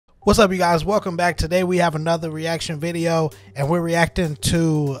What's up, you guys? Welcome back. Today we have another reaction video, and we're reacting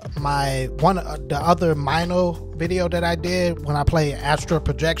to the other Meinl video that I did when I played Astral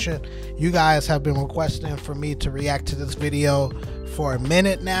Projection. You guys have been requesting for me to react to this video for a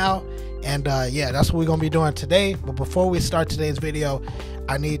minute now, and yeah, that's what we're gonna be doing today. But before we start today's video,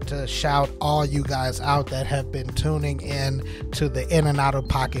 I need to shout all you guys out that have been tuning in to the In and Out of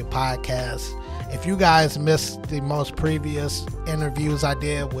Pocket podcast. If you guys missed the most previous interviews I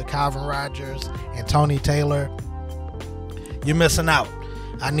did with Calvin Rogers and Tony Taylor, you're missing out.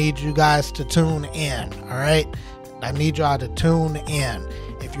 I need you guys to tune in, all right? I need y'all to tune in.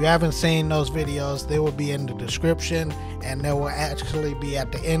 If you haven't seen those videos, they will be in the description, and they will actually be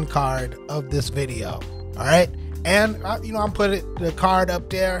at the end card of this video, all right? And, you know, I'm putting the card up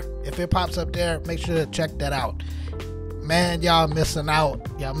there. If it pops up there, make sure to check that out. Man, y'all missing out.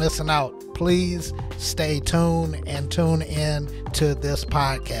 Y'all missing out. Please stay tuned and tune in to this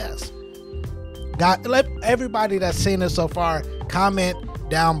podcast. Let everybody that's seen it so far comment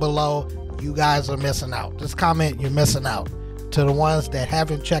down below. You guys are missing out. Just comment you're missing out to the ones that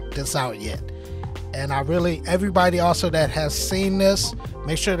haven't checked this out yet. And everybody also that has seen this,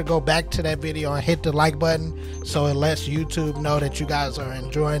 make sure to go back to that video and hit the like button so it lets YouTube know that you guys are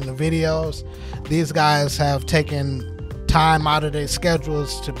enjoying the videos. These guys have taken time out of their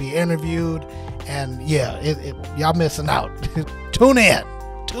schedules to be interviewed, and yeah, y'all missing out. Tune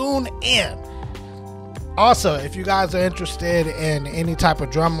in. Also, if you guys are interested in any type of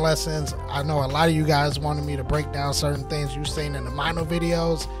drum lessons, I know a lot of you guys wanted me to break down certain things you've seen in the Meinl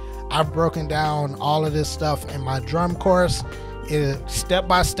videos. I've broken down all of this stuff in my drum course. It is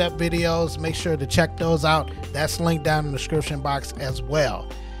step-by-step videos. Make sure to check those out. That's linked down in the description box as well.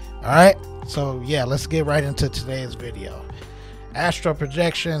 All right, so yeah, let's get right into today's video. Astral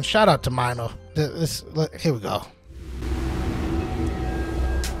Projection. Shout out to Meinl. Here we go.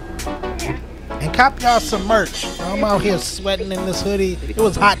 And cop y'all some merch. I'm out here sweating in this hoodie. It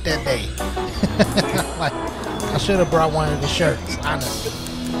was hot that day. Like, I should have brought one of the shirts, honestly.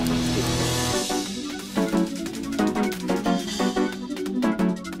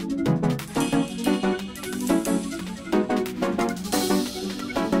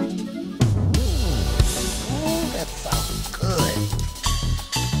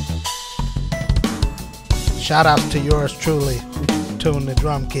 Shout outs to yours truly, who tuned the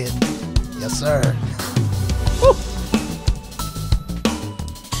drum kit. Yes, sir. Woo.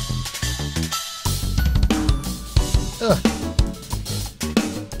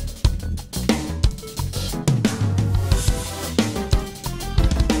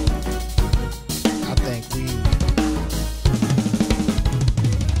 I think we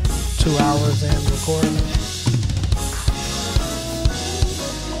 2 hours in recording.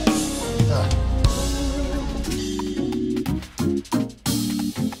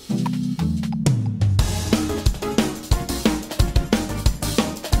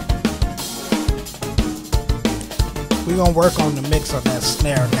 We're gonna work on the mix on that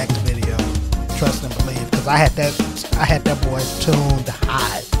snare next video. Trust and believe, because I had that boy tuned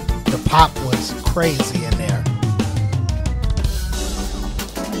high. The pop was crazy in there.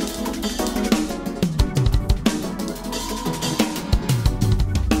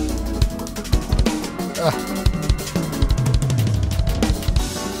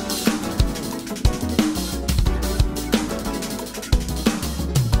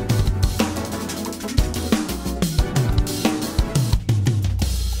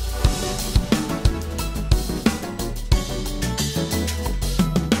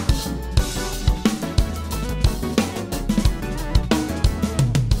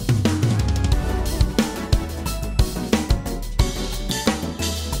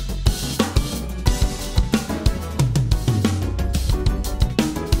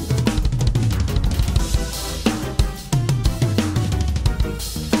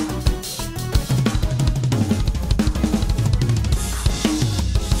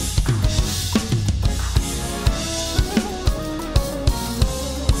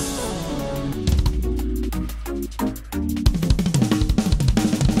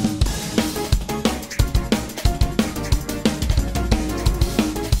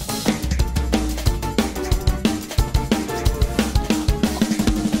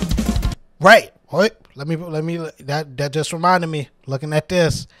 Right. Wait, let me that just reminded me, looking at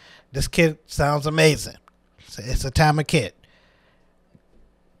this kit sounds amazing. It's a Tama kit.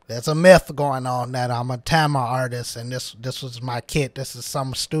 There's a myth going on that I'm a Tama artist and this was my kit. This is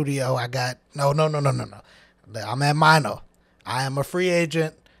some studio I got. No. I'm at Meinl. I am a free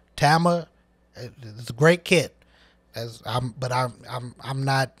agent. Tama, it's a great kit. But I'm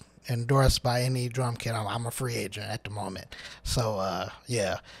not endorsed by any drum kit. I'm a free agent at the moment. So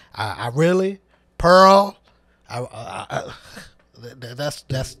yeah, I really Pearl.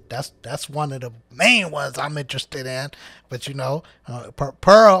 That's one of the main ones I'm interested in. But you know,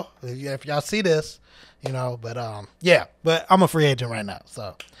 Pearl. If y'all see this, you know. But yeah. But I'm a free agent right now.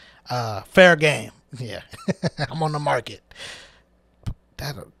 So fair game. Yeah, I'm on the market.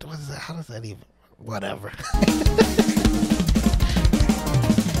 How does that even? Whatever.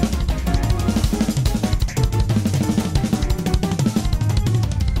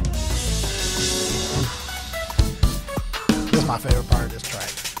 This is my favorite part of this track.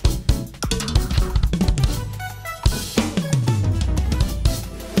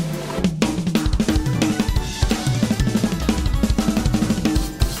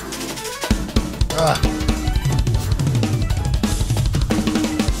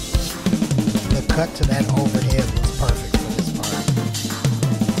 The cut to that overhead was perfect for this part.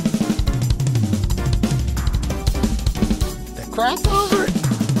 The crossover.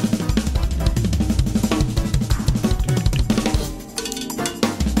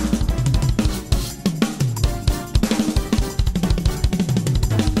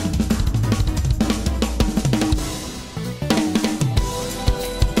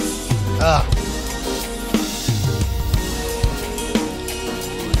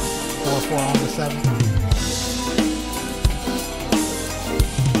 On the 7.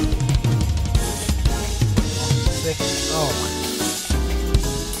 Six. Oh my.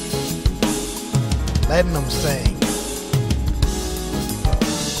 Letting them sing.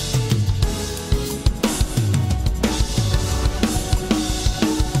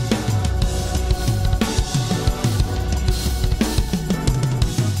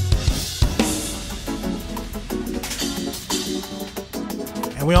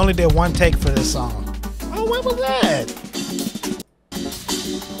 And we only did one take for this song. Oh, what was that?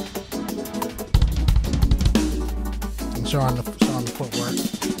 I'm showing the footwork.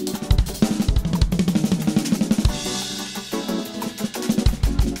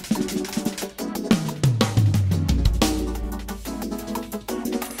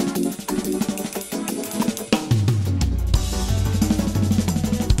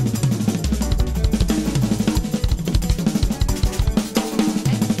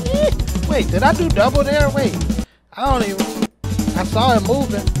 Wait, did I do double there? Wait, I don't even. I saw it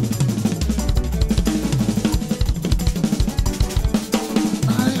moving.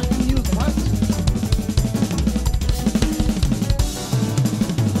 I didn't use what?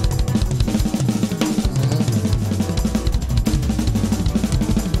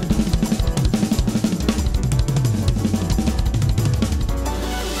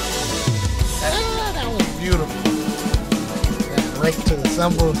 That was beautiful. That break to the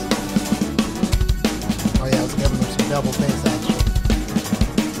cymbals. Oh yeah, I was giving them some double bass action.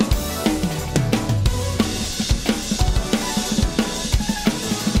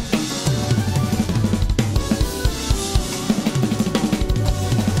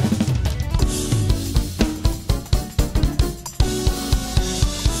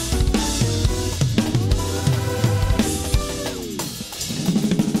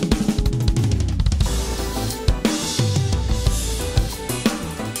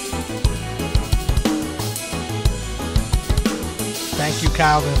 Thank you,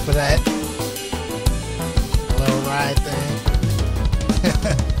 Calvin, for that little ride thing.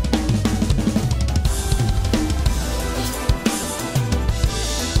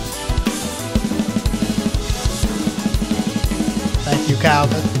 Thank you,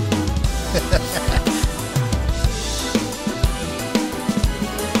 Calvin.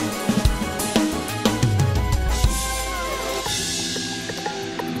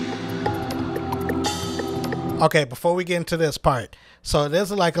 Okay, before we get into this part, so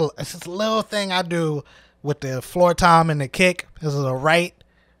there's like it's this little thing I do with the floor tom and the kick. This is a right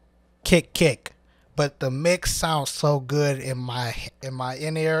kick, but the mix sounds so good in my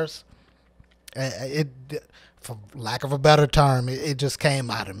in-ears. It, for lack of a better term, it just came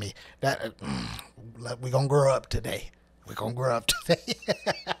out of me. That we're gonna grow up today. We're gonna grow up today.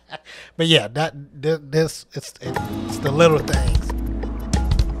 But yeah, it's the little things.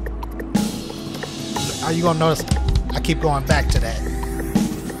 Are you gonna notice I keep going back to that?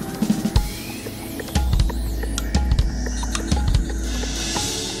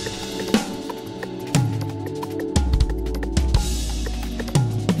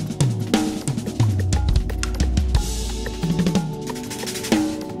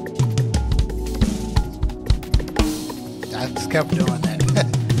 I just kept doing that.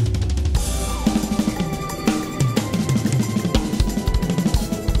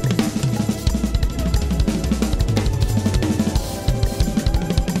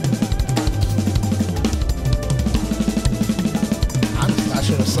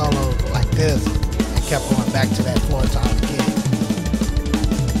 this and kept going back to that floor tom again.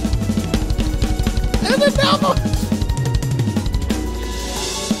 And the double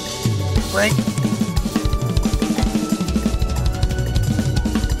break.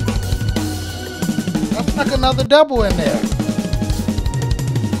 Let's knock another double in there.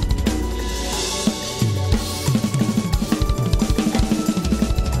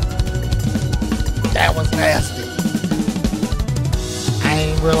 That was nasty. I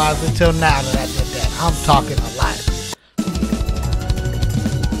ain't realized until now that I did that. I'm talking a lot.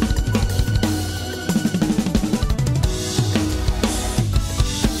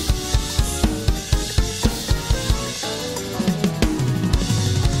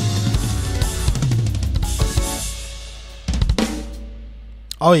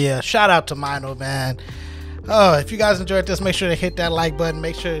 Oh yeah, shout out to Meinl, man. Oh, if you guys enjoyed this, make sure to hit that like button.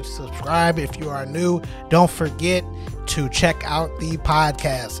 Make sure to subscribe if you are new. Don't forget to check out the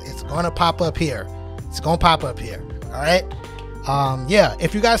podcast. It's going to pop up here. It's going to pop up here. All right. Yeah,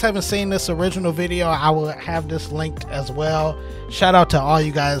 if you guys haven't seen this original video, I will have this linked as well. Shout out to all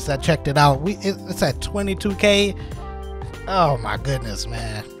you guys that checked it out. It's at 22K. Oh my goodness,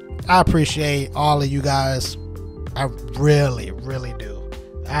 man. I appreciate all of you guys. I really, really do.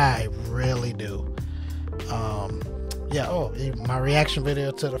 I really do. Yeah, oh, my reaction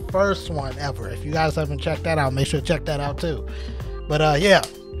video to the first one ever. If you guys haven't checked that out, make sure to check that out too. But yeah,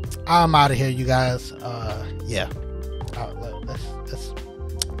 I'm out of here, you guys. Yeah, let's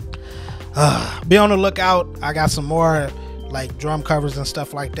be on the lookout. I got some more like drum covers and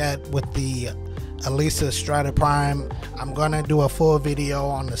stuff like that with the Alesis Strata Prime. I'm gonna do a full video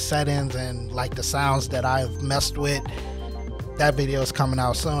on the settings and like the sounds that I've messed with. That video is coming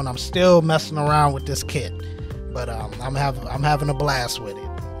out soon. I'm still messing around with this kit, but I'm having a blast with it.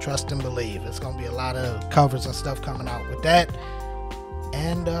 Trust and believe. It's gonna be a lot of covers and stuff coming out with that.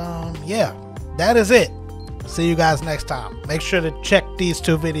 And yeah, that is it. See you guys next time. Make sure to check these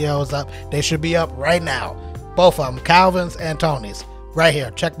two videos up. They should be up right now. Both of them, Calvin's and Tony's, right here.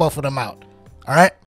 Check both of them out. All right.